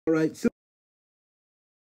All right. So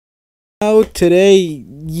now today,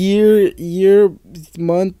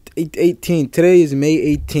 month 18. Today is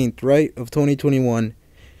May 18th, right, of 2021.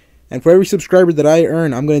 And for every subscriber that I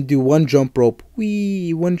earn, I'm gonna do one jump rope.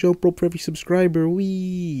 Wee, one jump rope for every subscriber.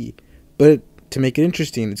 Wee. But to make it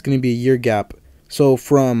interesting, it's gonna be a year gap. So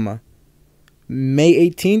from May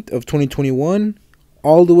 18th of 2021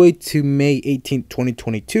 all the way to May 18th,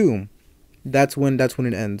 2022. That's when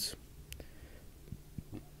it ends.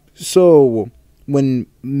 So when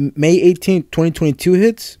May 18th, 2022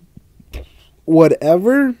 hits,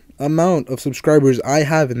 whatever amount of subscribers I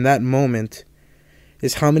have in that moment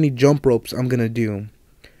is how many jump ropes I'm gonna do.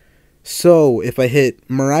 So if I hit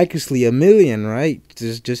miraculously a million, right?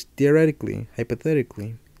 Just theoretically,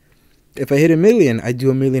 hypothetically. If I hit a million, I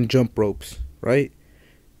do a million jump ropes, right?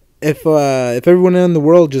 If everyone in the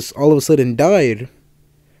world just all of a sudden died,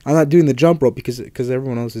 I'm not doing the jump rope because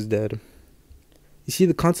everyone else is dead. You see,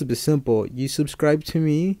 the concept is simple. You subscribe to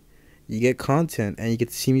me, you get content, and you get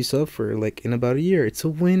to see me suffer like in about a year. It's a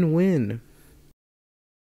win-win.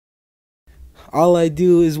 All I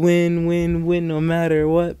do is win, win, win, no matter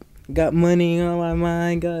what. Got money on my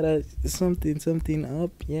mind, got a something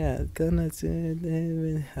up. Yeah, gonna.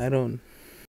 I don't.